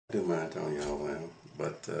I do mind telling you all now,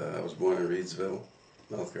 but I was born in Reidsville,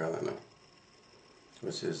 North Carolina,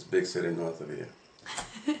 which is a big city north of here.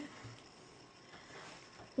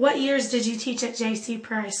 What years did you teach at J.C.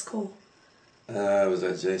 Price School? I was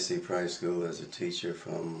at J.C. Price School as a teacher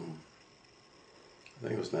from, I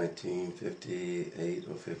think it was 1958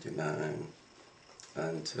 or 59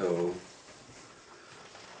 until,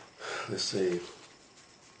 let's see,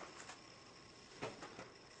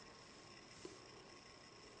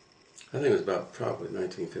 I think it was about probably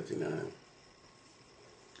 1959.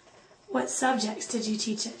 What subjects did you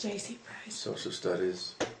teach at J.C. Price? Social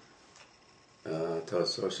studies. Taught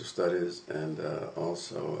social studies, and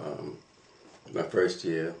also my first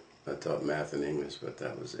year I taught math and English, but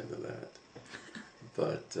that was into that.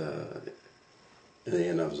 But in the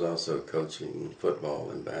end I was also coaching football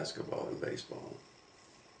and basketball and baseball.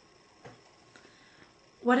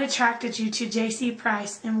 What attracted you to J.C.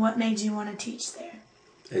 Price and what made you want to teach there?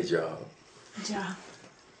 A job. A job.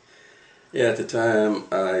 Yeah, at the time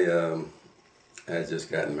I had just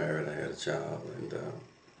gotten married, I had a child, and I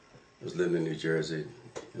was living in New Jersey,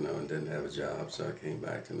 and didn't have a job, so I came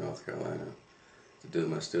back to North Carolina to do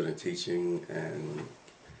my student teaching, and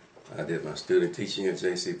I did my student teaching at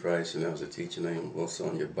J.C. Price, and there was a teacher named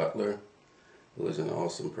Wilsonia Butler, who was an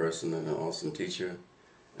awesome person and an awesome teacher,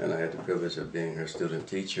 and I had the privilege of being her student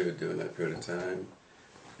teacher during that period of time.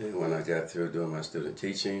 And when I got through doing my student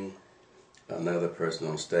teaching, another person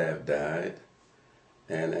on staff died,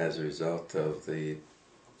 and as a result of the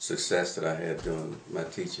success that I had doing my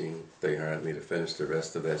teaching, they hired me to finish the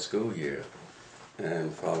rest of that school year.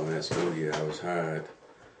 And following that school year, I was hired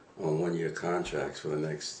on one-year contracts for the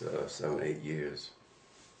next 7 or 8 years.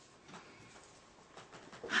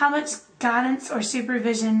 How much guidance or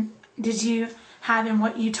supervision did you have in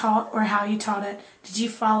what you taught or how you taught it? Did you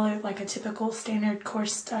follow like a typical standard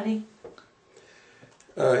course study?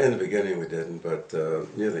 In the beginning we didn't, but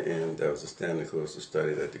near the end there was a standard course of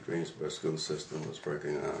study that the Greensboro school system was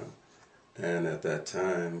working on. And at that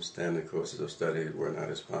time, standard courses of study were not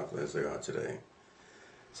as popular as they are today.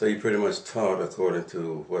 So you pretty much taught according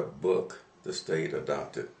to what book the state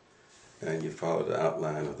adopted, and you followed the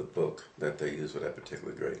outline of the book that they used for that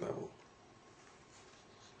particular grade level.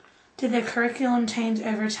 Did the curriculum change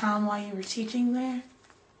over time while you were teaching there?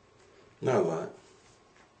 Not a lot.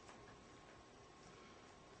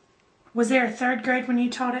 Was there a third grade when you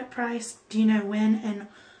taught at Price? Do you know when and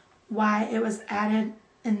why it was added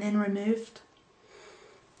and then removed?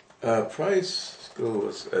 Price School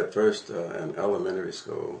was at first an elementary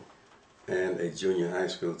school and a junior high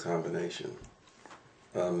school combination.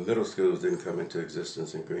 Middle schools didn't come into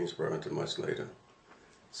existence in Greensboro until much later.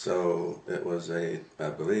 So it was I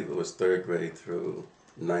believe it was 3rd grade through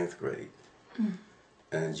 9th grade. Mm.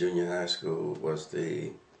 And junior high school was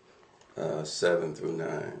the 7 through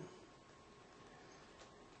 9.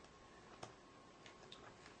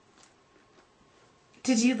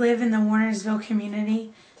 Did you live in the Warnersville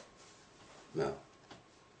community? No.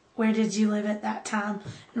 Where did you live at that time,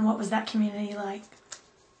 and what was that community like?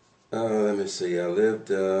 Let me see. I lived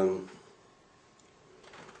in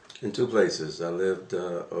 2 places. I lived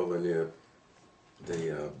over near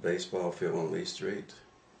the baseball field on Lee Street,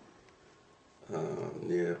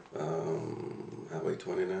 near Highway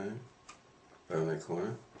 29, around that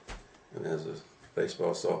corner, and there's a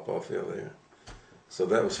baseball softball field there. So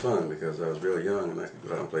that was fun because I was real young and I could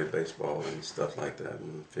go out and play baseball and stuff like that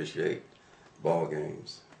and officiate ball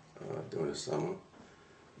games during the summer,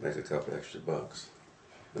 make a couple extra bucks.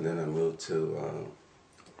 And then I moved to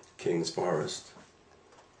Kings Forest,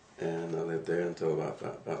 and I lived there until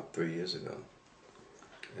about 3 years ago.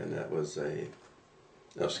 And that was a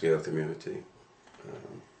upscale community.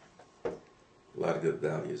 A lot of good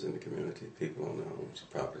values in the community. People on the homes,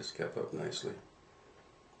 properties kept up nicely.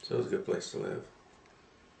 So it was a good place to live.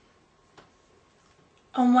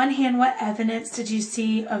 On one hand, what evidence did you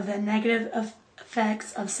see of the negative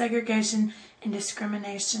effects of segregation and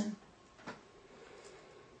discrimination?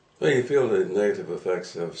 Well, you feel the negative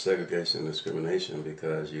effects of segregation and discrimination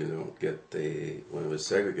because you don't get when it was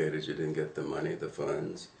segregated, you didn't get the money, the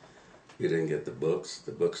funds, you didn't get the books.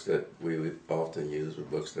 The books that we would often use were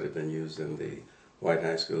books that had been used in the white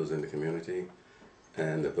high schools in the community,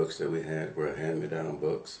 and the books that we had were hand-me-down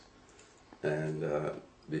books. And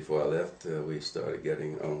before I left, we started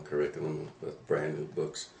getting our own curriculum with brand new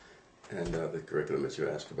books and the curriculum that you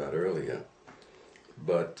asked about earlier.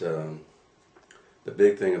 But the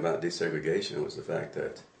big thing about desegregation was the fact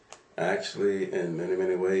that actually in many,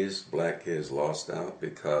 many ways black kids lost out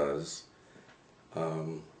because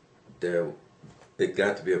it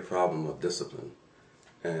got to be a problem of discipline.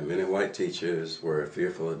 And many white teachers were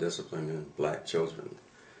fearful of disciplining black children.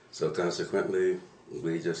 So consequently,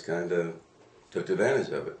 we just kind of took advantage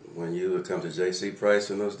of it. When you would come to J.C.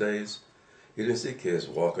 Price in those days, you didn't see kids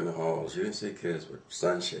walking the halls. You didn't see kids with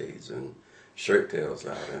sunshades and shirt tails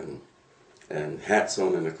out and hats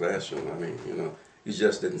on in the classroom. I mean, you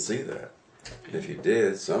just didn't see that. If you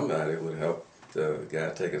did, somebody would help the guy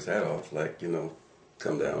take his hat off, like,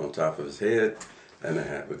 come down on top of his head, and the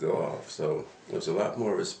hat would go off. So there's a lot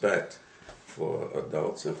more respect for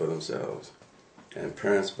adults and for themselves. And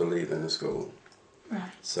parents believed in the school.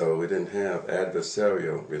 Right. So we didn't have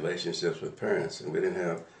adversarial relationships with parents, and we didn't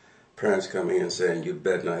have parents coming in saying, you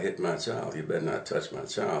better not hit my child, you better not touch my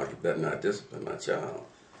child, you better not discipline my child.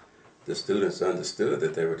 The students understood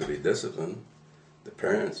that they were to be disciplined. The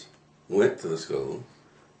parents went to the school.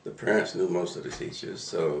 The parents knew most of the teachers.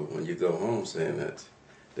 So when you go home saying that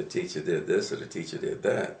the teacher did this or the teacher did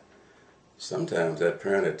that, sometimes that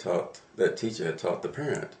teacher had taught the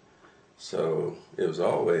parent. So it was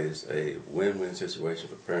always a win-win situation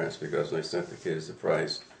for parents, because when they sent the kids to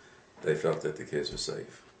Price, they felt that the kids were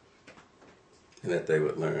safe and that they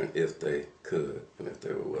would learn if they could and if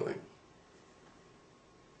they were willing.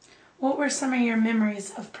 What were some of your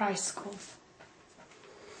memories of Price School?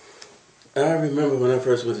 I remember when I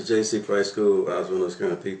first went to J.C. Price School, I was one of those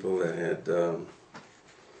kind of people that had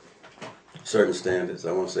certain standards.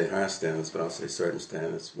 I won't say high standards, but I'll say certain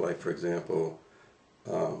standards. Like, for example,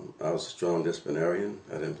 I was a strong disciplinarian.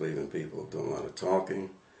 I didn't believe in people doing a lot of talking.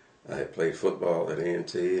 I had played football at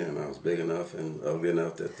A&T, and I was big enough and ugly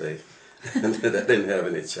enough that that I didn't have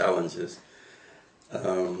any challenges.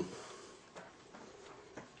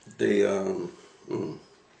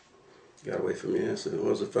 Got away from your answer.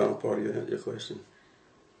 What was the final part of your question?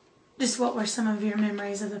 Just what were some of your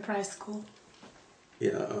memories of the Price School?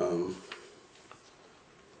 Yeah.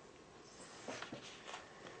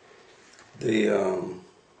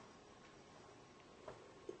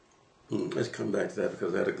 Let's come back to that,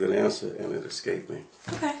 because I had a good answer and it escaped me.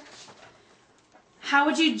 Okay. How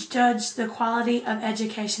would you judge the quality of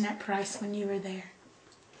education at Price when you were there?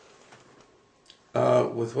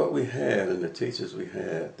 With what we had and the teachers we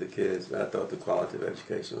had, the kids, I thought the quality of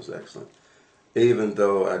education was excellent. Even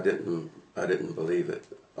though I didn't believe it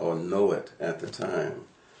or know it at the time.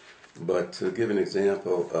 But to give an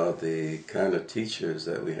example of the kind of teachers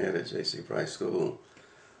that we had at J.C. Price School,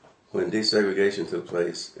 when desegregation took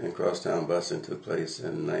place and crosstown busing took place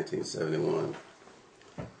in 1971,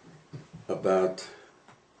 about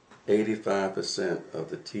 85% of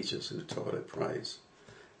the teachers who taught at Price,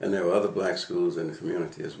 and there were other black schools in the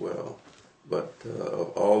community as well, but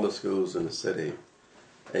of all the schools in the city,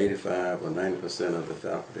 85 or 90% of the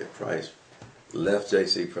faculty at Price left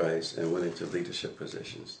J.C. Price and went into leadership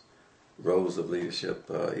positions. Roles of leadership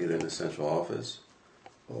either in the central office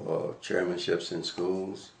or chairmanships in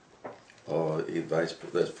schools, or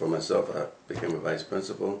for myself, I became a vice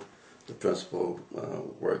principal. The principal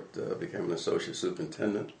became an associate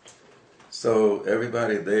superintendent. So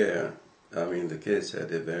everybody there, I mean, the kids had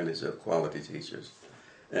the advantage of quality teachers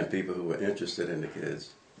and people who were interested in the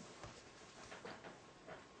kids.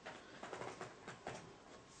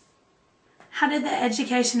 How did the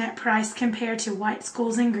education at Price compare to white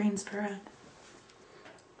schools in Greensboro?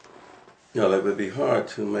 It would be hard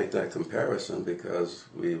to make that comparison because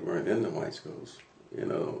we weren't in the white schools.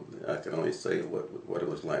 I can only say what it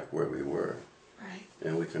was like where we were. Right.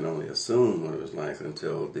 And we can only assume what it was like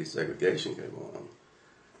until desegregation came along.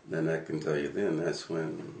 Then I can tell you that's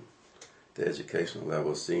when the educational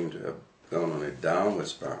level seemed to have gone on a downward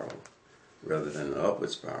spiral rather than an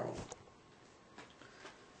upward spiral.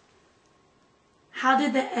 How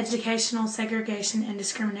did the educational segregation and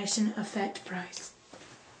discrimination affect Price?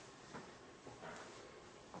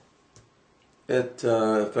 It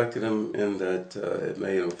affected them in that it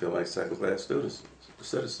made them feel like second-class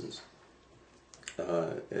citizens.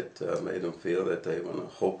 It made them feel that they were in a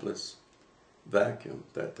hopeless vacuum,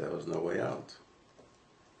 that there was no way out.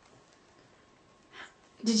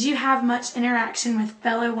 Did you have much interaction with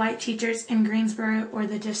fellow white teachers in Greensboro or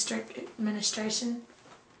the district administration?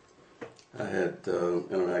 I had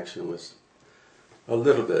interaction with a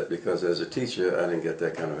little bit, because as a teacher I didn't get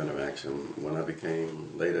that kind of interaction. When I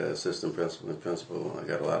became later assistant principal and principal, I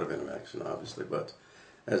got a lot of interaction, obviously, but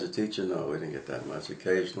as a teacher, no, we didn't get that much.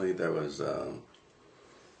 Occasionally there was a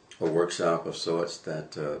workshop of sorts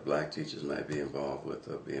that black teachers might be involved with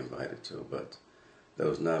or be invited to, but there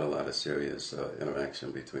was not a lot of serious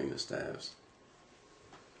interaction between the staffs.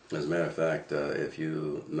 As a matter of fact, if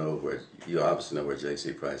you obviously know where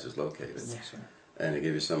J.C. Price is located. Yes, sir. And to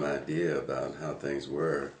give you some idea about how things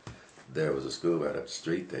were, there was a school right up the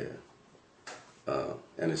street there,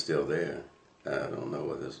 and it's still there. I don't know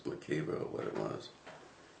whether it's McKeever or what it was.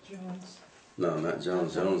 Jones. No, not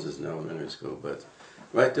Jones. Jones is an elementary school, but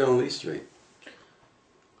right there on Lee Street.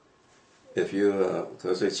 If you,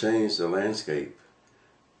 because they changed the landscape,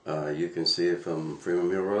 you can see it from Freeman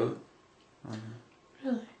Mill Road.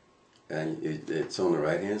 Really? And it's on the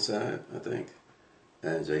right-hand side, I think.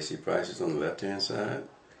 And J.C. Price is on the left-hand side.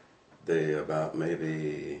 They're about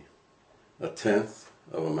maybe a tenth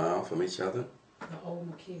of a mile from each other. The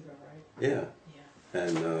old McKeever, right? Yeah. Yeah.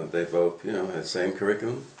 And they both, you know, had the same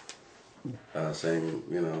curriculum, same,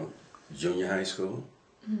 you know, junior high school.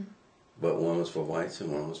 Mm. But one was for whites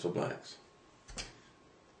and one was for blacks.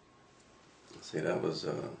 See, that was,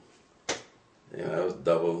 you know,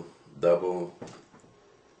 that was double,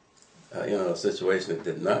 you know, a situation that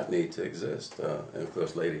did not need to exist. And of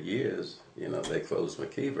course, later years, you know, they closed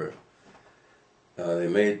McKeever. They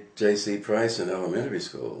made J.C. Price an elementary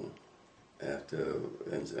school after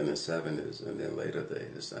in the 70s, and then later they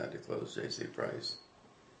decided to close J.C. Price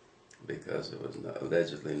because it was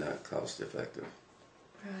allegedly not cost effective.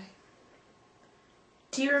 Right.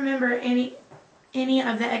 Do you remember any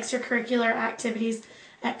of the extracurricular activities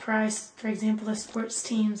at Price? For example, the sports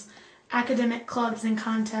teams, academic clubs and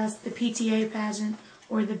contests, the PTA pageant,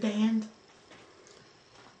 or the band?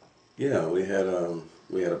 Yeah, we had a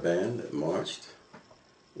band that marched.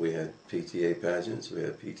 We had PTA pageants. We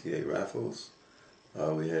had PTA raffles.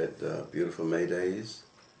 We had beautiful May days.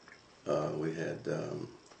 We had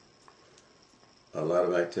a lot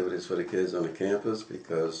of activities for the kids on the campus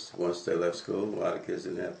because once they left school, a lot of kids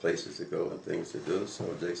didn't have places to go and things to do. So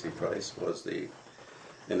J.C. Price was in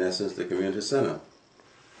essence, the community center,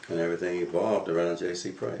 and everything evolved around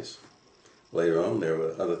J.C. Price. Later on, there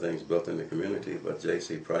were other things built in the community, but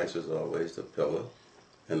J.C. Price was always the pillar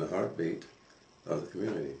and the heartbeat of the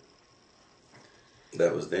community.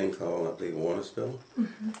 That was then called, I believe, Warnersville.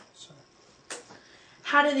 Mm-hmm.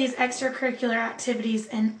 How do these extracurricular activities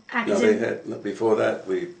and No, they had, before that,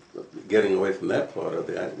 getting away from that part of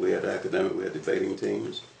it, we had academic, we had debating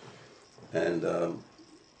teams, and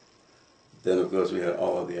then of course we had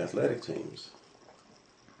all of the athletic teams.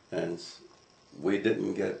 And we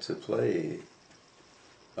didn't get to play,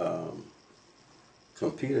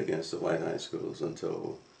 compete against the white high schools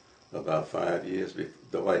until about 5 years,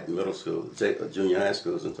 the white middle school, junior high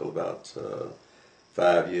schools until about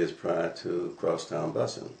 5 years prior to crosstown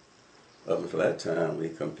busing. Up until that time, we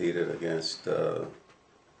competed against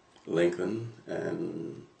Lincoln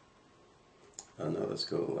and another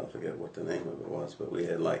school. I forget what the name of it was, but we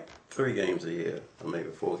had like 3 games a year, or maybe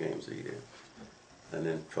 4 games a year. And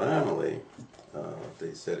then finally,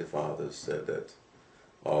 the city fathers said that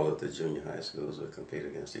all of the junior high schools would compete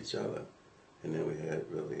against each other. And then we had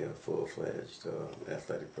really a full-fledged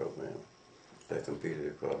athletic program that competed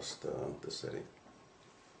across the city.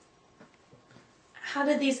 How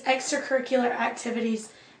did these extracurricular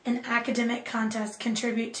activities and academic contests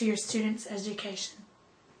contribute to your students' education?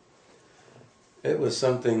 It was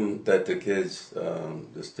something that the kids,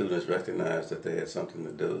 the students recognized that they had something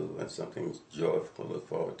to do and something joyful to look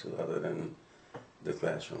forward to other than the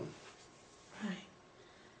classroom. Right.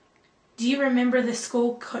 Do you remember the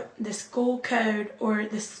school code or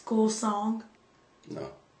the school song? No.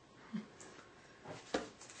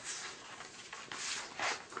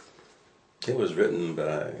 It was written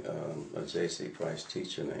by a J.C. Price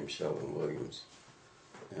teacher named Sheldon Williams,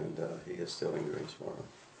 and he is still in Greensboro.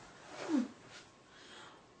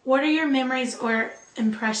 What are your memories or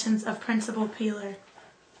impressions of Principal Peeler?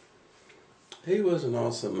 He was an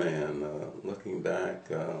awesome man. Looking back,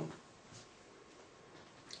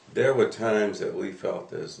 there were times that we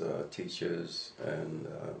felt as teachers and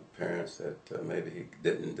parents that maybe he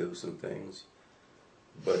didn't do some things,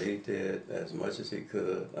 but he did as much as he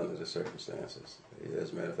could under the circumstances.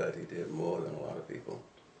 As a matter of fact, he did more than a lot of people.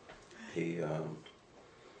 He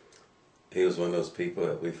was one of those people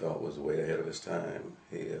that we felt was way ahead of his time.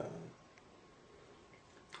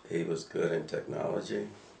 He was good in technology,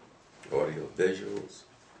 audio visuals.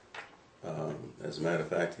 As a matter of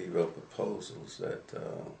fact, he wrote proposals that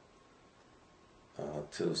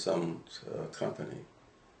to some company,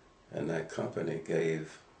 and that company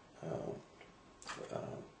gave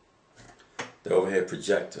the overhead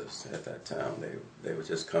projectors at that time. They were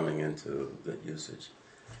just coming into good usage.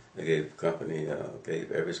 They gave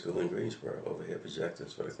every school in Greensboro overhead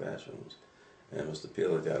projectors for the classrooms, and Mr.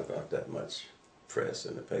 Peeler got about that much press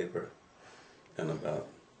in the paper and about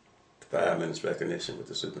 5 minutes recognition with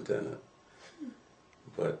the superintendent.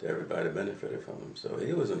 But everybody benefited from him. So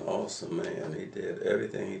he was an awesome man. He did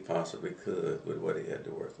everything he possibly could with what he had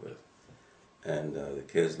to work with. And the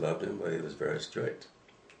kids loved him, but he was very strict.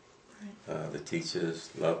 The teachers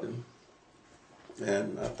loved him,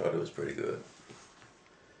 and I thought it was pretty good.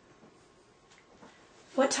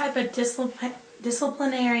 What type of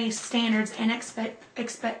disciplinary standards and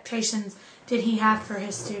expectations did he have for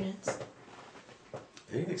his students?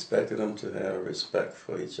 He expected them to have respect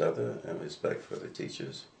for each other and respect for the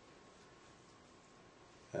teachers.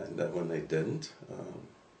 And when they didn't,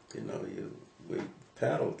 we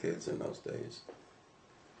paddled kids in those days.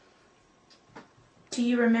 Do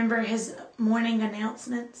you remember his morning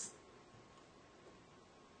announcements?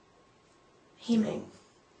 He made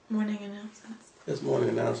morning announcements. His morning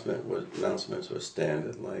announcements were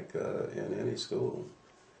standard, like in any school.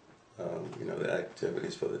 The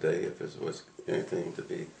activities for the day, if there was anything to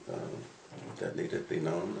be that needed to be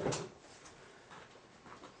known.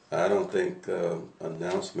 I don't think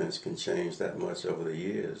announcements can change that much over the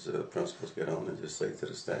years. Principals get on and just say to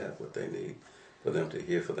the staff what they need for them to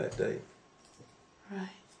hear for that day. Right.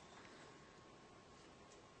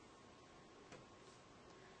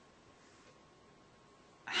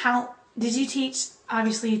 How did you teach?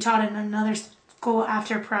 Obviously, you taught in another school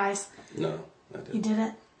after Price. No, I didn't. You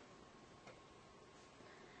didn't?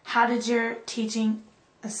 How did your teaching,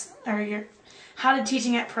 how did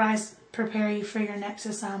teaching at Price prepare you for your next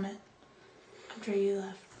assignment after you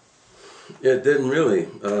left? It didn't really,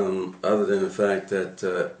 other than the fact that,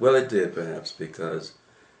 it did perhaps, because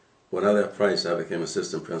when I left Price, I became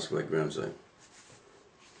assistant principal at Greensboro.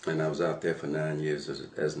 And I was out there for 9 years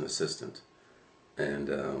as an assistant. And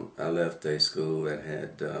I left a school that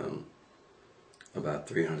had about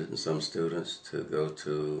 300 and some students to go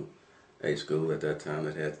to a school at that time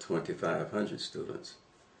that had 2,500 students.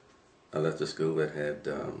 I left a school that had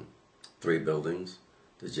 3 buildings.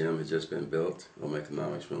 The gym had just been built. Home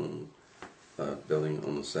economics room building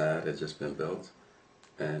on the side had just been built.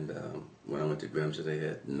 And when I went to Greensboro, they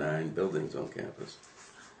had 9 buildings on campus.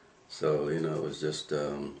 So, it was just,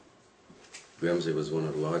 Greensboro was one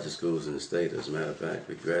of the largest schools in the state. As a matter of fact,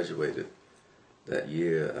 we graduated that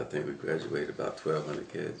year. I think we graduated about 1,200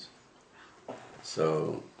 kids.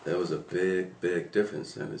 So there was a big, big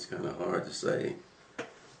difference, and it's kind of hard to say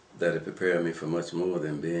that it prepared me for much more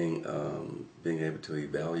than being able to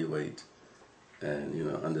evaluate and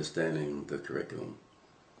understanding the curriculum.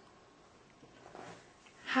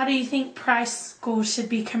 How do you think Price School should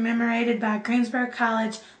be commemorated by Greensboro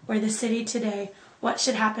College or the city today? What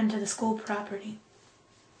should happen to the school property?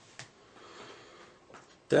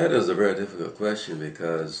 That is a very difficult question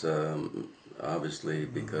because obviously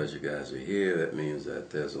because you guys are here, that means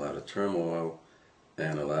that there's a lot of turmoil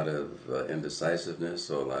and a lot of indecisiveness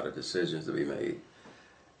or a lot of decisions to be made.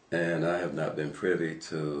 And I have not been privy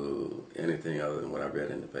to anything other than what I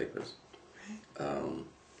read in the papers.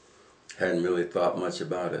 Hadn't really thought much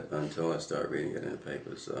about it until I started reading it in the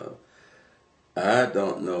papers. I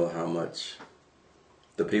don't know how much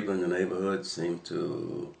the people in the neighborhood seem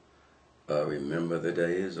to remember the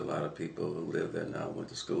days. A lot of people who live there now went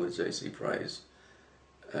to school at J.C. Price,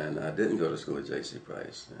 and I didn't go to school at J.C.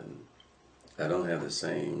 Price, and I don't have the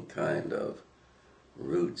same kind of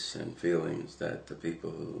roots and feelings that the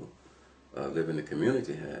people who live in the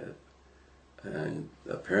community have. And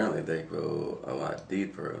apparently they grow a lot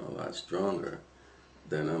deeper and a lot stronger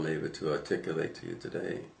than I'm able to articulate to you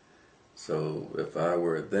today. So if I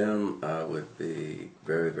were them, I would be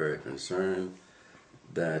very, very concerned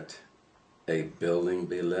that a building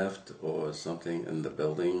be left or something in the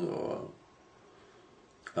building, or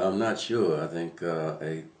I'm not sure. I think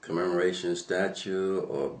a commemoration statue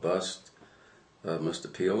or bust of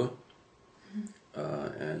Mr. Peeler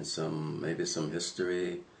and maybe some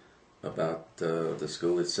history about the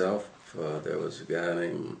school itself. There was a guy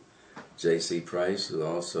named J.C. Price who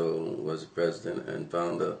also was president and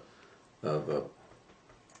founder of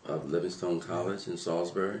Livingstone College in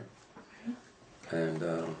Salisbury. And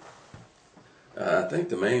I think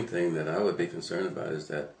the main thing that I would be concerned about is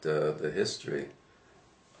that the history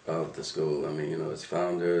of the school. I mean, its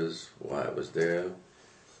founders, why it was there,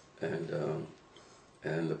 and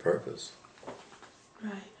the purpose.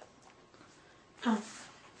 Right.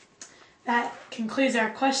 That concludes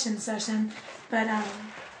our question session, but I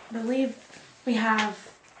believe we have,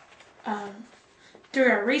 through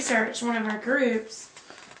our research, one of our groups,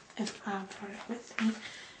 if I brought it with me,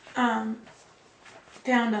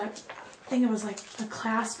 found I think it was like a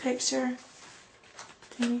class picture.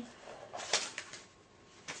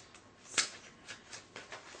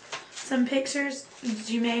 Some pictures. Would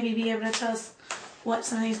you maybe be able to tell us what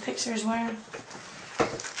some of these pictures were?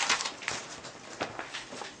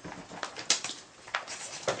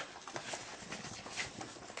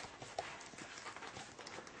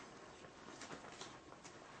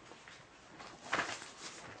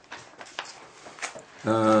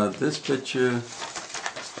 This picture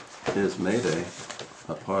is May Day.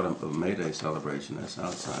 a part of a May Day celebration that's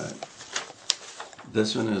outside.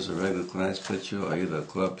 This one is a regular class picture or either a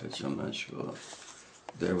club picture, I'm not sure.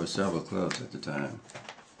 There were several clubs at the time.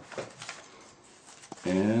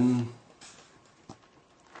 And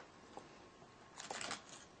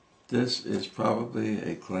this is probably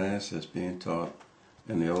a class that's being taught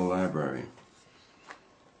in the old library.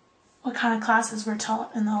 What kind of classes were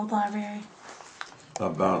taught in the old library?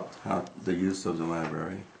 About how the use of the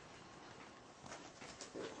library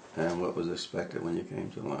and what was expected when you came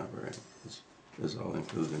to the library. Is all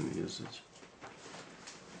included in the usage.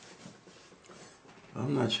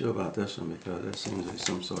 I'm not sure about this one because there seems like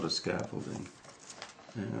some sort of scaffolding,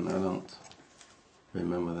 and I don't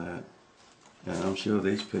remember that. And I'm sure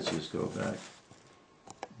these pictures go back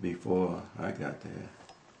before I got there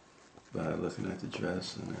by looking at the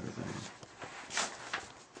dress and everything.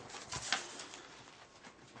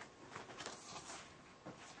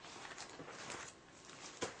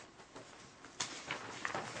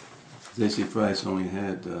 J.C. Price only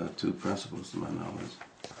had two principals to my knowledge.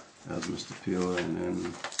 That was Mr. Pure, and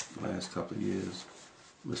then the last couple of years,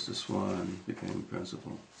 Mr. Swan became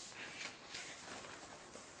principal.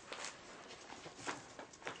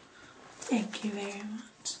 Thank you very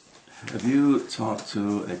much. Have you talked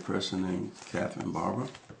to a person named Catherine Barber?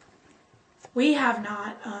 We have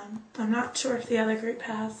not. I'm not sure if the other group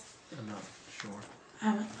has. I'm not sure. I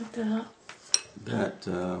haven't looked it up.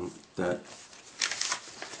 That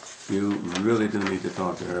you really do need to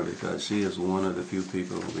talk to her because she is one of the few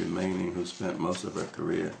people remaining who spent most of her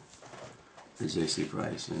career at J.C.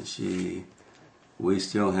 Price, and we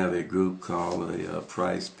still have a group called the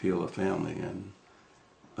Price Peeler Family, and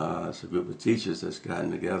it's a group of teachers that's gotten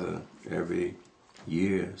together every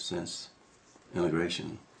year since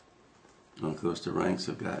integration. And of course, the ranks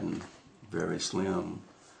have gotten very slim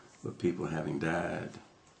with people having died.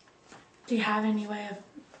 Do you have any way of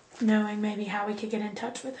knowing maybe how we could get in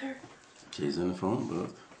touch with her? She's in the phone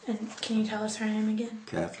book. And can you tell us her name again?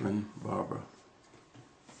 Catherine Barber.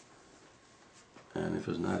 And if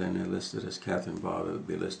it's not in there listed as Catherine Barber, it would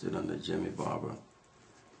be listed under Jimmy Barber.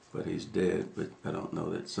 But he's dead, but I don't know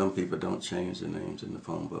that. Some people don't change their names in the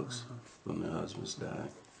phone books when their husbands die.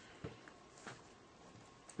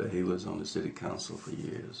 But he was on the city council for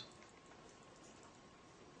years.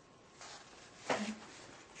 Okay.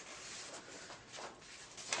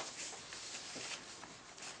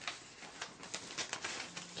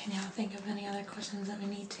 Can y'all think of any other questions that we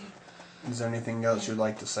need to? Is there anything else you'd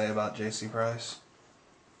like to say about J.C. Price?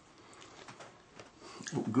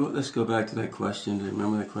 Let's go back to that question. Do you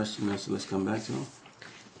remember that question? Let's come back to it.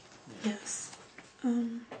 Yes.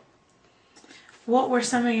 What were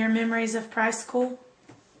some of your memories of Price School?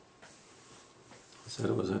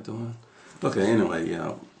 Was that the one? Okay, anyway,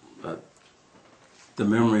 yeah. The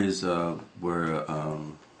memories were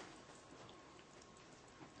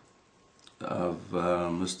of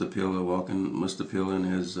Mr. Peeler and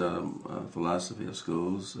his philosophy of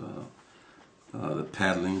schools, the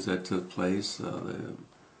paddlings that took place, the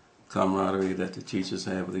camaraderie that the teachers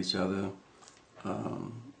had with each other.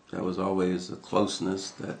 There was always a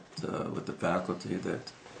closeness that with the faculty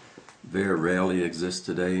that very rarely exists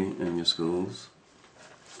today in your schools.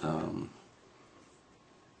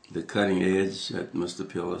 The cutting edge that Mr.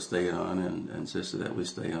 Peeler stayed on and insisted that we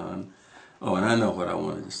stay on. Oh, and I know what I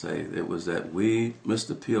wanted to say. It was that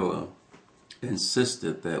Mr. Peeler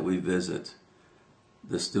insisted that we visit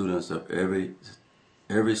the students of every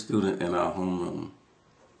student in our homeroom,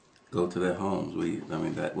 go to their homes.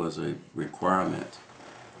 That was a requirement.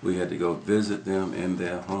 We had to go visit them in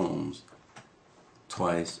their homes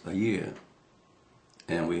twice a year.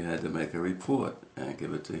 And we had to make a report and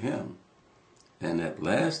give it to him. And that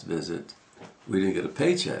last visit, we didn't get a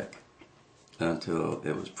paycheck until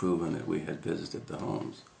it was proven that we had visited the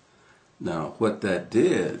homes. Now, what that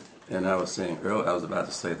did, and I was saying earlier, I was about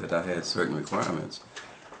to say that I had certain requirements.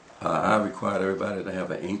 I required everybody to have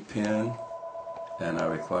an ink pen, and I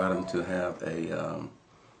required them to have a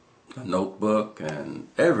notebook and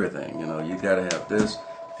everything. You know, you got to have this.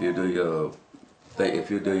 If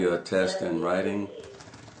you do your test in writing,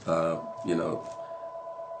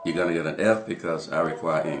 you're going to get an F because I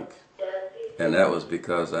require ink. And that was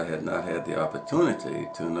because I had not had the opportunity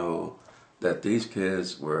to know that these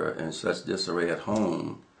kids were in such disarray at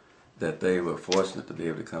home that they were fortunate to be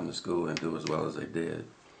able to come to school and do as well as they did.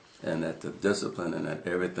 And that the discipline and that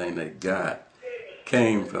everything they got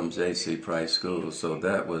came from J.C. Price School. So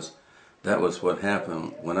that was what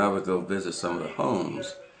happened. When I would go visit some of the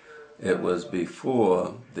homes, it was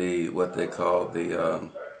before what they called the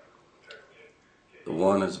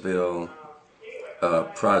Warnersville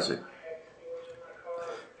project.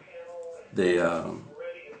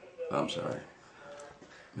 I'm sorry.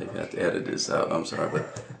 Maybe I have to edit this out. I'm sorry,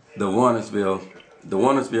 but the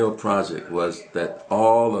Warnersville project was that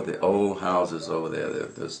all of the old houses over there,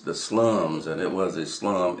 the slums, and it was a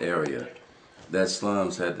slum area. That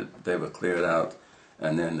slums they were cleared out,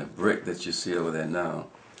 and then the brick that you see over there now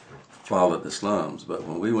followed the slums. But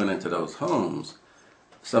when we went into those homes,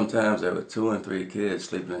 sometimes there were 2 and 3 kids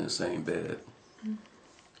sleeping in the same bed.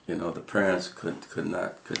 You know, the parents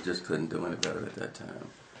just couldn't do any better at that time.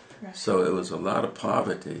 Right. So it was a lot of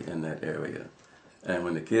poverty in that area. And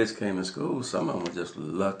when the kids came to school, some of them were just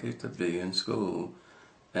lucky to be in school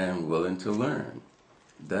and willing to learn.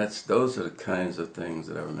 Those are the kinds of things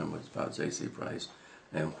that I remember about J.C. Price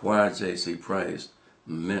and why J.C. Price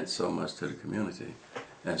meant so much to the community.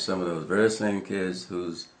 And some of those very same kids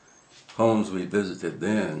whose homes we visited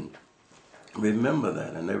then remember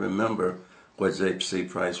that, and they remember what J.C.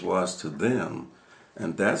 Price was to them,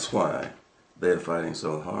 and that's why they're fighting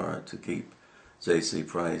so hard to keep J.C.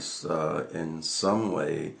 Price in some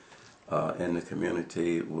way in the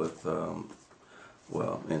community with,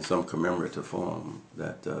 in some commemorative form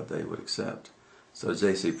that they would accept. So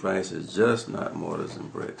J.C. Price is just not mortars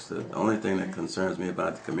and bricks. The only thing that concerns me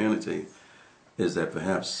about the community is that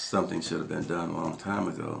perhaps something should have been done a long time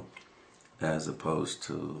ago as opposed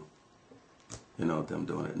to, them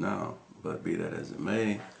doing it now. But be that as it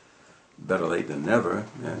may, better late than never,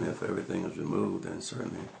 and if everything is removed, then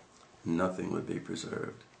certainly nothing would be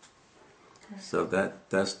preserved. Right. So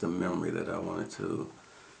that's the memory that I wanted to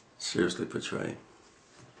seriously portray.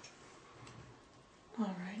 All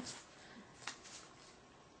right.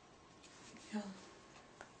 Yeah.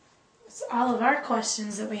 That's all of our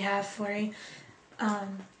questions that we have for you.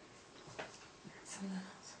 Something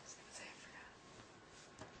else I was going to say, I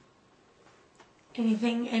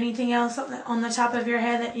forgot. Anything else on the top of your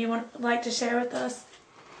head that you would like to share with us?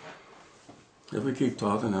 If we keep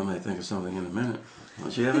talking, I might think of something in a minute.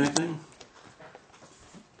 Don't you have anything?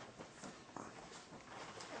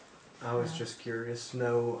 I was just curious to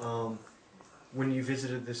know, when you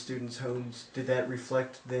visited the students' homes, did that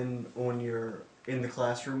reflect then on your in the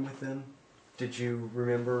classroom with them? Did you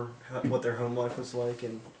remember what their home life was like,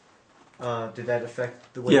 and did that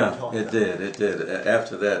affect the way you taught them? Yeah, it did.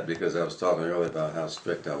 After that, because I was talking earlier about how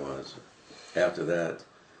strict I was, after that,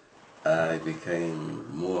 I became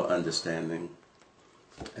more understanding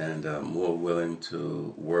and more willing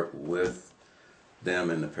to work with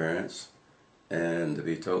them and the parents. And to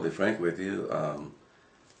be totally frank with you,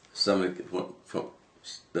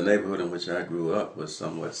 the neighborhood in which I grew up was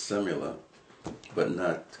somewhat similar, but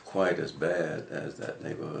not quite as bad as that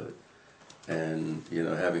neighborhood. And,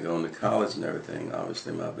 having gone to college and everything,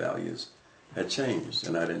 obviously my values had changed,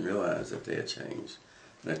 and I didn't realize that they had changed.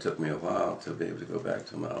 And it took me a while to be able to go back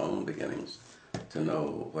to my own beginnings to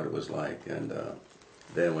know what it was like. And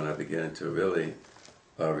then when I began to really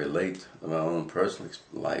relate my own personal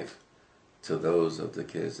life to those of the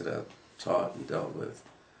kids that I've taught and dealt with,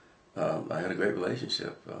 I had a great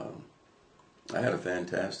relationship. I had a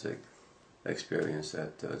fantastic experience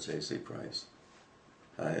at J.C. Price.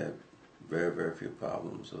 I had very, very few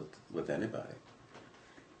problems with anybody.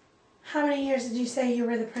 How many years did you say you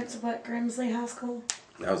were the principal at Grimsley High School?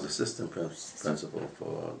 I was assistant principal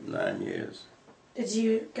for 9 years. Did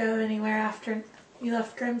you go anywhere after you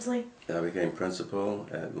left Grimsley? I became principal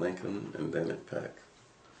at Lincoln and then at Peck.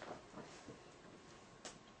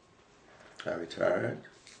 I retired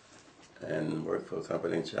and worked for a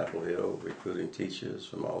company in Chapel Hill recruiting teachers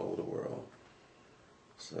from all over the world.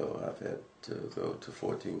 So I've had to go to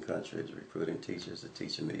 14 countries recruiting teachers to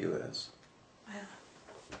teach in the U.S. Wow.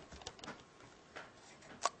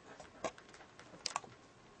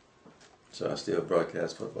 So I still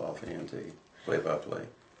broadcast football for ENT, play-by-play.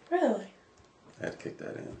 Really? I had to kick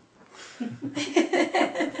that in.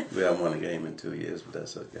 We haven't won a game in 2 years, but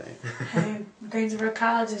that's okay. Hey, Greensboro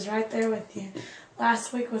College is right there with you.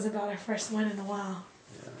 Last week was about our first win in a while.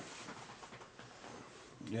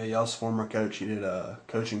 Yeah, y'all's former coach, he did a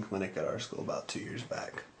coaching clinic at our school about 2 years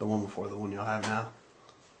back. The one before the one y'all have now.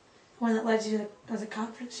 One that led you to was a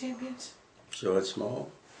conference champions? George Small,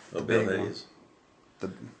 or The Bill big one. Hayes.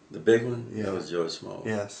 The The big one? Yeah. That was George Small.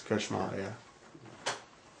 Yes, Coach Small, yeah.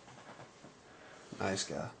 Nice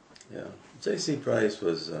guy. Yeah. J.C. Price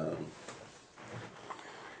was,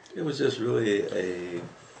 it was just really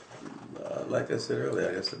like I said earlier,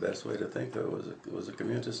 I guess the best way to think of it was a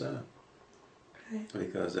community center. Okay.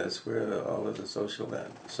 Because that's where all of the social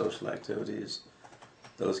activities,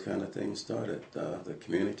 those kind of things started. The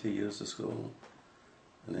community used the school.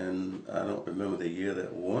 And then I don't remember the year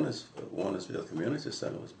that Warnersville Community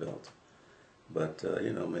Center was built. But,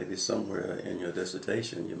 maybe somewhere in your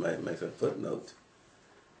dissertation you might make a footnote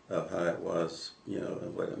of how it was,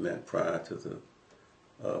 and what it meant prior to the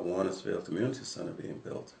Warnersville Community Center being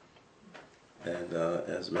built. And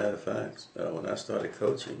as a matter of fact, when I started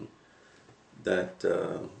coaching, that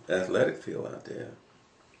athletic field out there,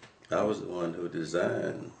 I was the one who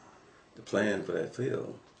designed the plan for that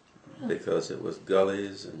field, because it was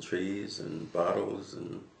gullies and trees and bottles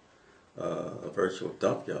and a virtual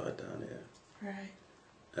dump yard down there. Right.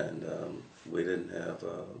 And we didn't have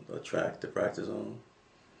a track to practice on.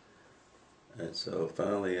 And so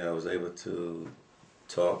finally I was able to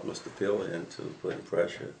talk Mr. Pill into putting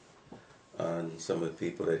pressure on some of the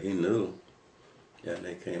people that he knew. And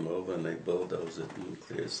they came over and they bulldozed it and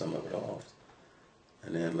cleared some of it off.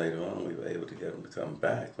 And then later on we were able to get them to come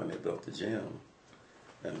back when they built the gym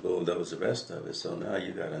and bulldoze the rest of it. So now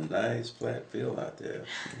you got a nice flat field out there.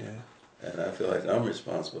 Yeah. And I feel like I'm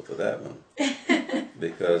responsible for that one.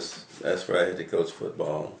 Because that's where I had to coach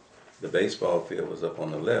football. The baseball field was up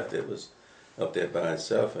on the left. It was up there by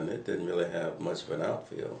itself, and it didn't really have much of an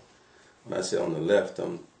outfield. When I say on the left,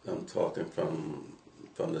 I'm talking from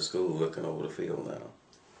the school looking over the field now.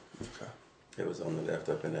 Okay. It was on the left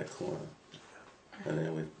up in that corner. And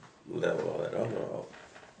then we leveled all that other off.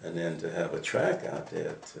 And then to have a track out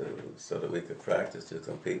there so that we could practice to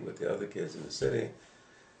compete with the other kids in the city,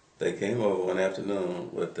 they came over one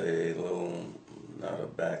afternoon with a little, not a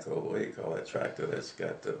backhoe, what do you call that tractor that's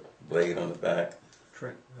got the blade on the back,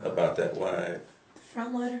 about that wide.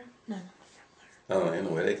 Front loader? No, not front loader. Oh,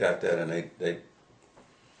 anyway, they got that, and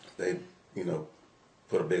they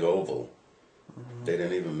put a big oval. Mm-hmm. They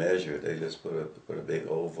didn't even measure it. They just put a big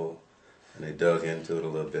oval, and they dug into it a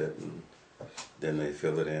little bit, and then they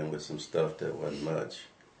filled it in with some stuff that wasn't much.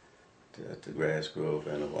 The grass grew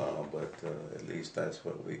over in a while, but at least that's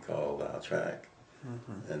what we called our track.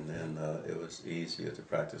 Mm-hmm. And then it was easier to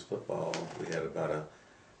practice football. We had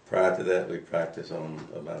prior to that, we practiced on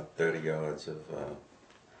about 30 yards of,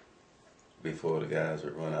 before the guys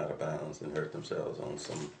would run out of bounds and hurt themselves on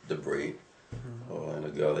some debris, mm-hmm. or in a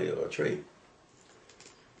gully or a tree.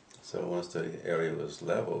 So once the area was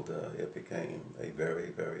leveled, it became a very,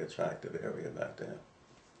 very attractive area back there.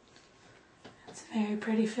 It's a very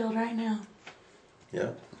pretty field right now.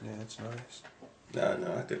 Yeah. Yeah, it's nice.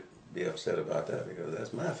 No, I could be upset about that because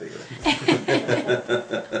that's my field.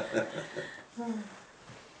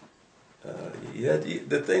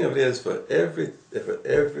 The thing of it is, for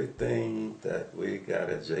everything that we got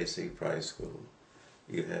at J.C. Price School,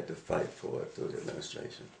 you had to fight for it through the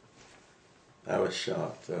administration. I was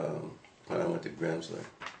shocked when I went to Grimsley.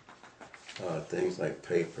 Things like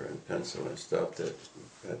paper and pencil and stuff that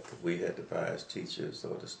we had to buy as teachers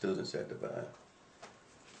or the students had to buy.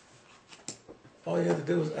 All you had to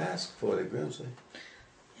do was ask for it at Grimsley.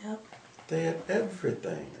 Yep. They had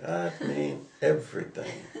everything. I mean,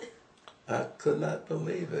 everything. I could not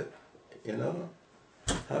believe it.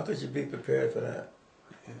 How could you be prepared for that?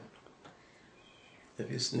 Yeah.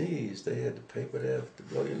 If you sneezed, they had the paper there to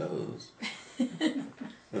blow your nose.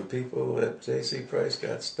 When people at J.C. Price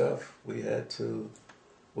got stuff, we had to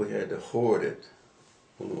hoard it.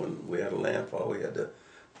 When we had a lamp fall, we had to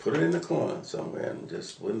put it in the corner somewhere and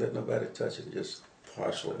just wouldn't let nobody touch it and just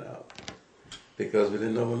parcel it out. Because we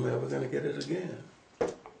didn't know when we were going to get it again.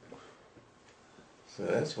 So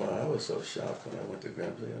that's why I was so shocked when I went to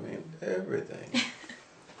Grimsley. I mean, everything.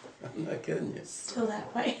 I'm not kidding you. Still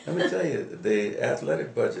that way. Let me tell you, the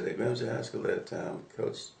athletic budget at Grimsley High School at the time,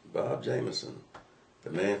 Coach Bob Jameson, the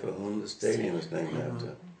man for whom the stadium is named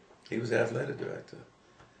after, he was the athletic director.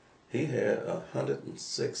 He had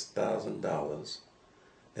 $106,000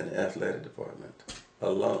 in the athletic department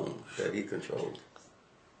alone that he controlled.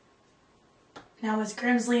 Now, was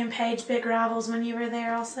Grimsley and Page big rivals when you were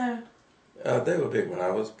there also? They were big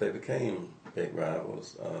rivals. They became big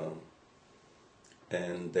rivals.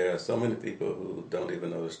 And there are so many people who don't even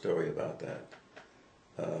know the story about that.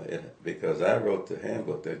 Because I wrote the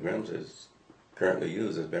handbook that Grimsley currently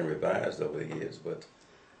uses, has been revised over the years, but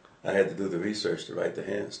I had to do the research to write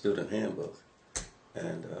the student handbook.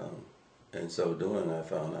 And in so doing, I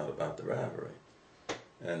found out about the rivalry.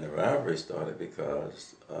 And the rivalry started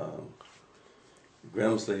because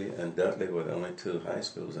Grimsley and Dudley were the only two high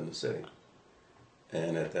schools in the city.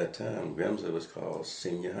 And at that time, Grimsley was called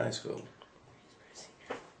Senior High School.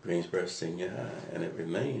 Greensboro Senior High, and it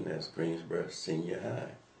remained as Greensboro Senior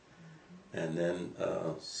High. And then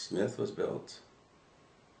Smith was built,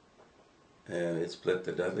 and it split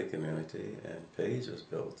the Dudley community, and Page was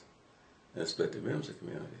built, and it split the Grimsley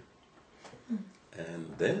community.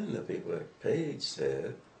 And then the people at Page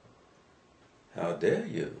said, "How dare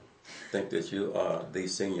you think that you are the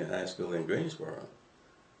senior high school in Greensboro?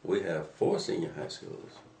 We have 4 senior high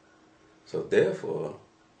schools. So therefore,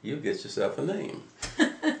 you get yourself a name.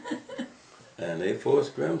 And they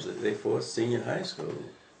forced Grimsley, they forced senior high school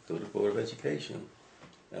through the Board of Education,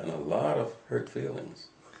 and a lot of hurt feelings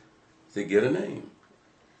to get a name.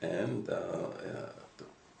 And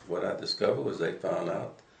what I discovered was they found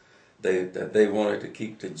out that they wanted to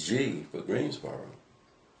keep the G for Greensboro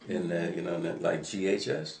in there, you know, like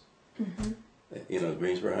GHS, you know,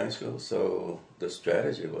 Greensboro High School. So the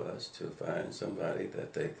strategy was to find somebody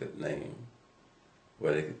that they could name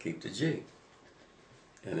where they could keep the G.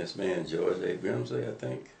 And this man, George A. Grimsley, I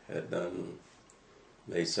think, had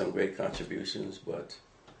made some great contributions, but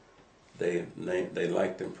they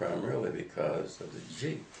liked him primarily because of the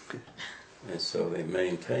G. And so they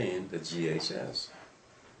maintained the GHS.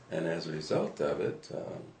 And as a result of it,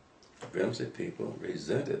 Grimsley people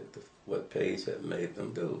resented what Page had made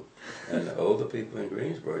them do. And the older people in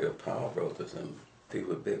Greensboro, your power brokers and people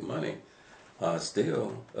with big money, are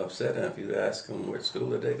still upset. And if you ask them what school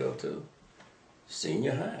did they go to,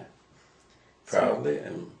 senior high, proudly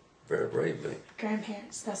and very bravely.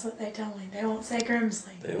 Grandparents, that's what they tell me. They won't say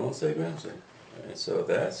Grimsley. They won't say Grimsley. And so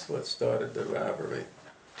that's what started the rivalry.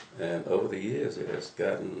 And over the years, it has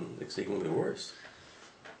gotten exceedingly worse.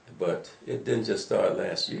 But it didn't just start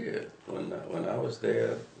last year. When I was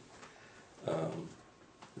there,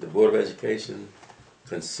 the Board of Education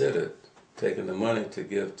considered taking the money to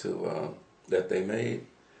give to that they made.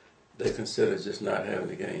 They considered just not having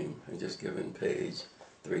the game and just giving Page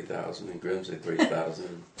 $3,000 and Grimsley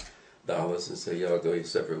 $3,000 and say, y'all go your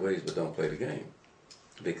separate ways, but don't play the game,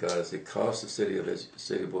 because it cost the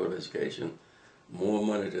city Board of Education more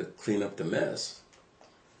money to clean up the mess.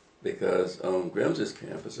 Because on Grimsley's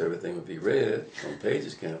campus, everything would be red. On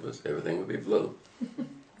Page's campus, everything would be blue.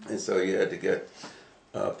 And so you had to get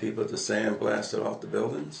people to sandblast it off the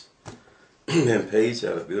buildings. And Page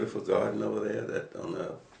had a beautiful garden over there that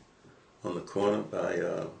on the corner by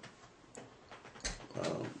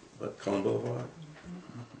Cone Boulevard.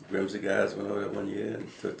 Grimsley guys went over there one year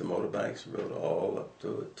and took the motorbikes, rode all up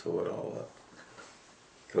to it, tore it all up.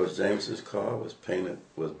 Coach Jameson's car was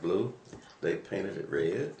blue. They painted it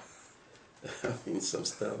red. I mean, some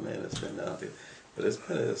stuff, man, that's been out there. But it's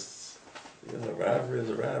been a rivalry is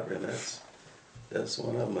a rivalry, and that's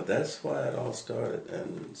one of them. But that's why it all started,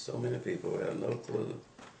 and so many people have no clue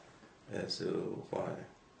as to why.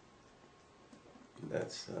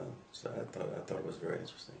 That's so I thought it was very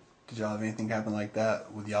interesting. Did y'all have anything happen like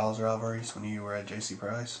that with y'all's rivalries when you were at J.C.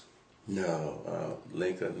 Price? No,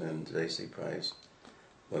 Lincoln and J.C. Price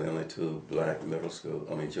were the only two black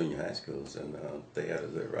junior high schools, and they had a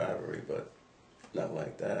good rivalry, but not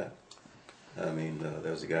like that. I mean,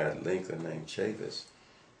 there was a guy at Lincoln named Chavis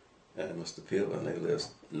and Mr. Peel, and they lived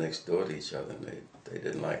next door to each other, and they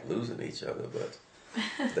didn't like losing each other, but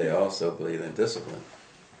they also believed in discipline.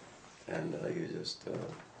 And you just,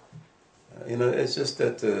 it's just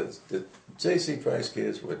that the J.C. Price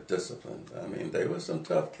kids were disciplined. I mean, they were some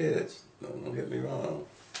tough kids, don't get me wrong.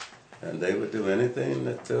 And they would do anything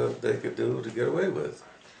that they could do to get away with.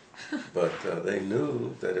 But they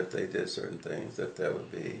knew that if they did certain things, that there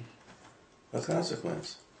would be a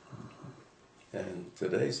consequence. And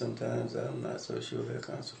today, sometimes, I'm not so sure there are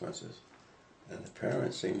consequences. And the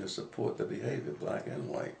parents seem to support the behavior, black and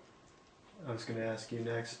white. I was going to ask you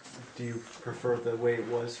next, do you prefer the way it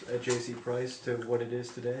was at J.C. Price to what it is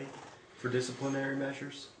today for disciplinary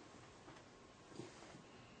measures?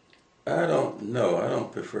 I don't know. I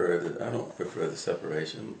don't prefer the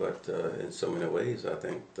separation, but in so many ways, I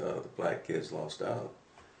think the black kids lost out.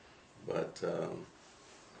 But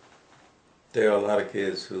there are a lot of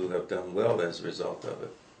kids who have done well as a result of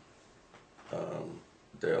it.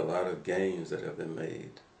 There are a lot of gains that have been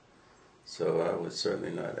made. So I would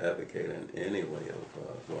certainly not advocate in any way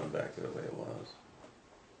of going back to the way it was.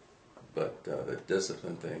 But the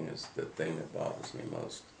discipline thing is the thing that bothers me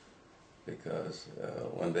most. Because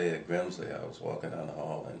one day at Grimsley, I was walking down the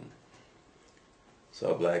hall and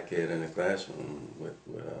saw a black kid in the classroom with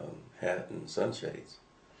a hat and sunshades.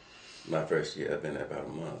 My first year, I'd been there about a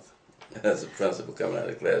month. As a principal coming out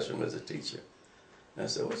of the classroom as a teacher. And I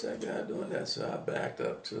said, what's that guy doing there? So I backed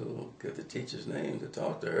up to get the teacher's name to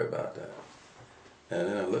talk to her about that. And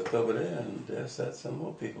then I looked over there, and there sat some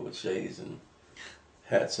more people with shades and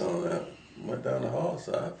hats on. Went down the hall,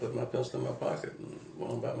 so I put my pistol in my pocket and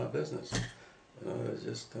went on about my business. You know, it was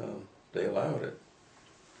just, they allowed it.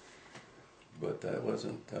 But that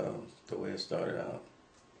wasn't the way it started out.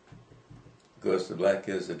 Of course, the black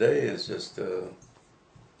kids today is just,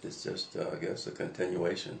 I guess, a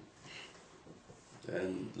continuation.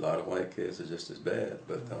 And a lot of white kids are just as bad,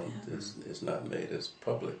 but it's not made as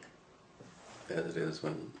public as it is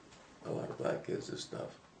when a lot of black kids do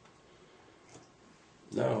stuff.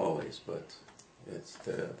 Not always, but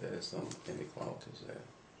there's some inequalities there.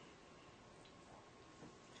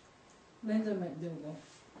 Linda McDougal,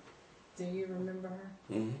 do you remember her?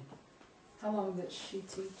 Mm-hmm. How long did she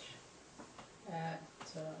teach at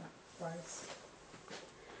Price?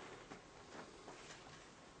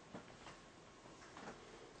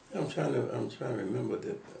 I'm trying to remember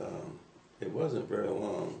that it wasn't very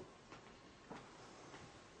long.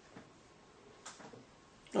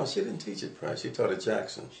 No, she didn't teach at Price. She taught at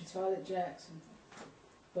Jackson. She taught at Jackson.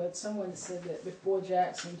 But someone said that before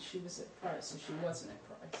Jackson she was at Price, so she wasn't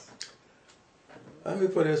at Price. Let me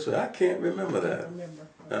put it this way. I can't remember I that. remember.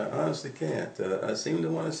 I honestly can't. I seem to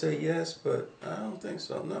want to say yes, but I don't think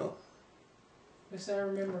so, no. Because I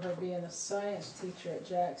remember her being a science teacher at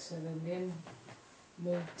Jackson and then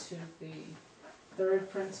moved to the third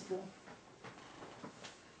vice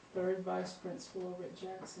principal over at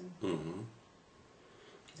Jackson. Mm-hmm.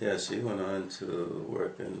 Yeah, she went on to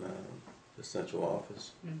work in the central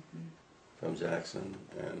office from Jackson,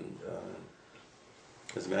 and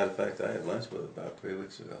as a matter of fact, I had lunch with her about 3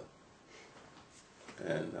 weeks ago.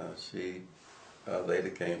 And she later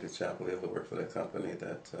came to Chapel Hill to work for the company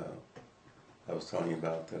that I was telling you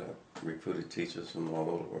about, that I recruited teachers from all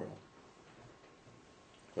over the world.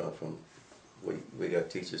 Well, we got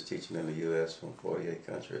teachers teaching in the U.S. from 48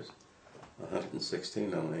 countries,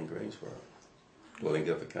 116 only in Greensboro, well, in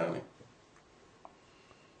Guilford County.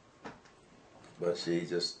 But she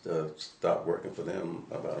just stopped working for them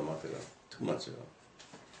about a month ago, 2 months ago.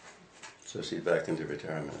 So she's back into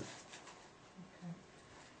retirement. Okay.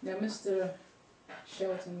 Now, Mr.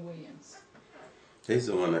 Shelton Williams. He's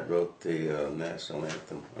the one that wrote the national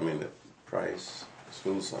anthem, the Price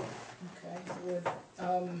school song. Okay.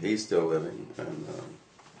 He's still living, and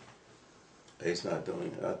he's not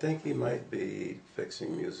doing it. I think he might be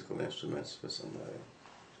fixing musical instruments for somebody.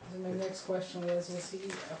 And my next question was he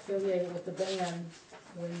affiliated with the band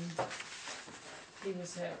when he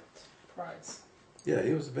was at Price? Yeah,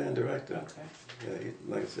 he was the band director. Okay. Yeah,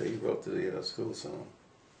 like I say, he wrote the school song.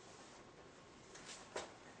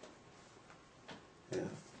 Yeah.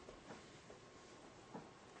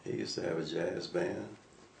 He used to have a jazz band.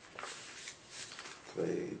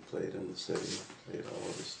 Played in the city, played all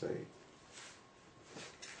over the state.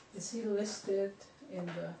 Is he listed in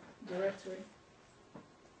the directory?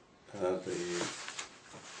 The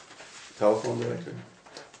telephone director?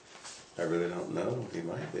 I really don't know. He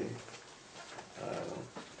might be.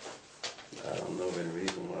 I don't know of any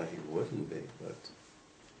reason why he wouldn't be, but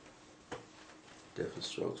different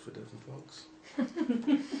strokes for different folks.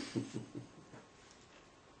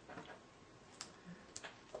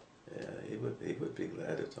 Yeah, he would be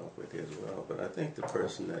glad to talk with you as well. But I think the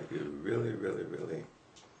person that you really, really, really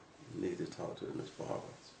need to talk to is Miss Barbara.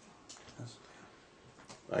 Yes.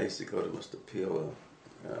 I used to go to Mr. Peeler.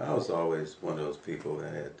 I was always one of those people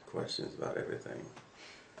that had questions about everything,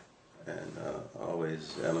 and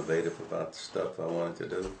always innovative about the stuff I wanted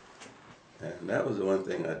to do. And that was the one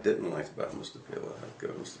thing I didn't like about Mr. Peeler. I'd go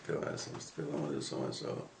to Mr. Peeler and I'd say, Mr. Peeler, I want to do so and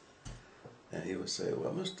so. And he would say,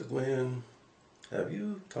 well, Mr. Gwynn, have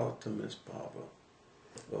you talked to Miss Barbara?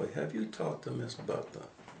 Or have you talked to Miss Butler?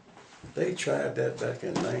 They tried that back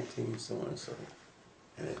in 19 so and so,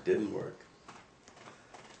 and it didn't work.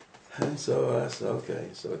 And so I said, okay.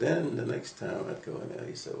 So then the next time I'd go in there,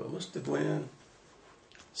 he said, well, Mr. Gwynn,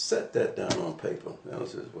 set that down on paper. That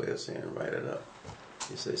was his way of saying write it up.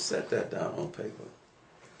 He said, set that down on paper.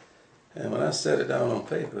 And when I set it down on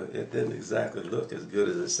paper, it didn't exactly look as good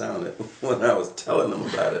as it sounded when I was telling them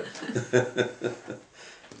about it.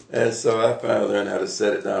 And so I finally learned how to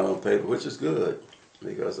set it down on paper, which is good,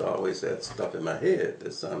 because I always had stuff in my head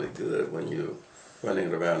that sounded good when you're running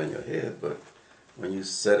it around in your head. But when you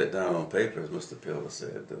set it down on paper, as Mr. Pillar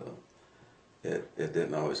said, it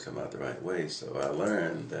didn't always come out the right way. So I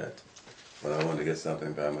learned that when I wanted to get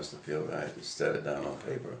something by Mr. Pillar, I had to set it down on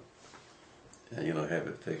paper and, have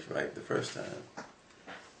it fixed right the first time.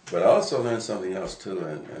 But I also learned something else too,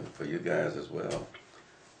 and for you guys as well.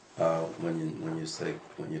 When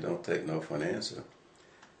you don't take no for an answer,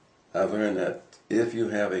 I learned that if you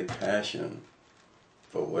have a passion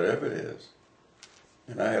for whatever it is,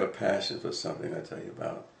 and I had a passion for something I tell you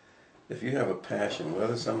about. If you have a passion,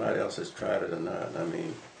 whether somebody else has tried it or not,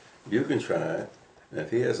 you can try it, and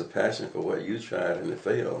if he has a passion for what you tried and it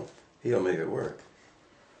failed, he'll make it work.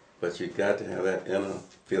 But you got to have that inner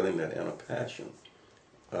feeling, that inner passion.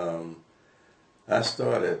 I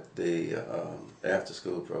started the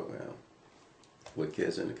after-school program with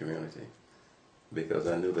kids in the community because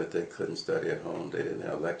I knew that they couldn't study at home. They didn't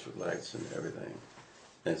have electric lights and everything.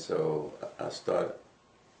 And so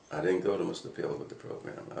I didn't go to Mr. Peel with the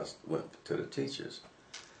program. I went to the teachers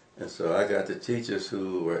And so I got the teachers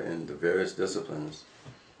who were in the various disciplines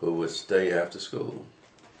who would stay after school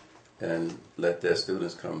and let their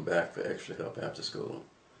students come back for extra help after school.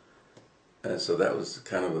 And so that was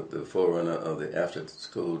kind of the forerunner of the after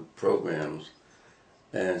school programs.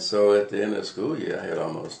 And so at the end of the school year, I had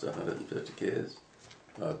almost 150 kids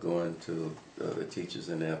going to the teachers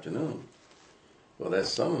in the afternoon. Well, that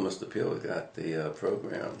summer, Mr. Peel got the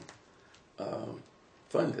program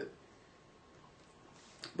funded.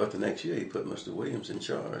 But the next year, he put Mr. Williams in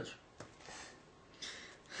charge.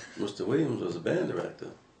 Mr. Williams was a band director.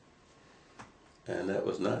 And that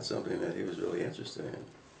was not something that he was really interested in.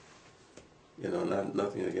 You know,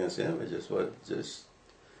 nothing against him. It just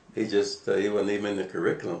he wasn't even in the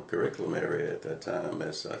curriculum area at that time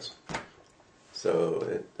as such.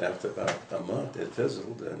 So after about a month, it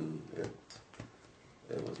fizzled and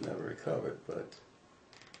it was never recovered. But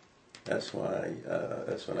that's why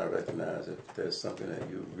that's when I recognized if there's something that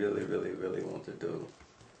you really, really, really want to do,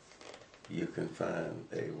 you can find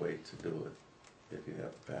a way to do it if you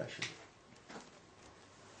have a passion.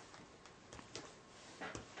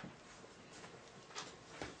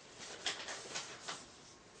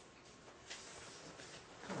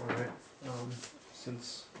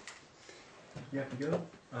 Since you have to go,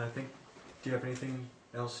 I think, do you have anything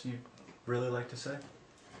else you'd really like to say?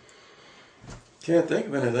 Can't think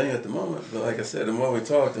of anything at the moment, but like I said, the more we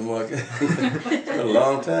talk, the more it's been a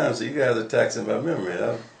long time, so you guys are taxing my memory.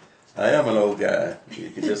 I am an old guy.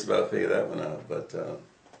 You can just about figure that one out, but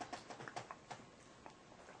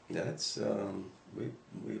that's,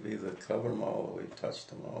 we've either covered them all or we've touched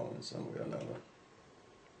them all in some way or another.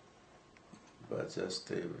 But just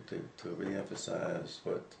to reemphasize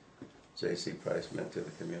what J.C. Price meant to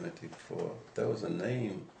the community before, there was a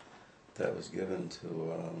name that was given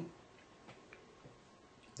to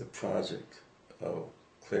the project of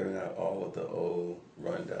clearing out all of the old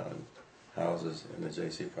rundown houses in the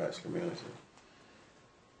J.C. Price community.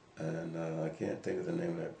 And I can't think of the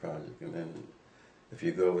name of that project. And then if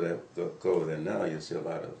you go over there now, you'll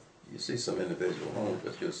see some individual homes,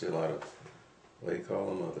 but you'll see a lot of, what do you call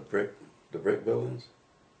them, the brick buildings?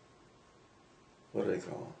 What do they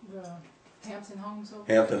call them? The Hampton Homes.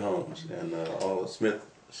 Hampton Homes and all the Smith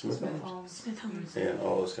Smith homes. Homes. Smith Homes. And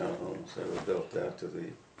all those kind of homes that were built after the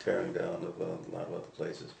tearing down of a lot of other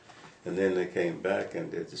places. And then they came back and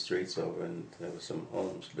did the streets over, and there were some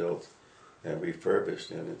homes built and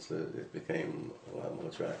refurbished, and it became a lot more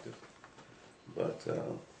attractive. But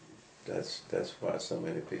that's why so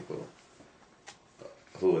many people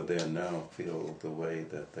who are there now feel the way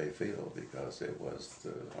that they feel, because it was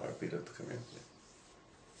the heartbeat of the community.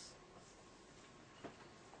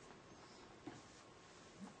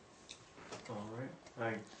 All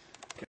right.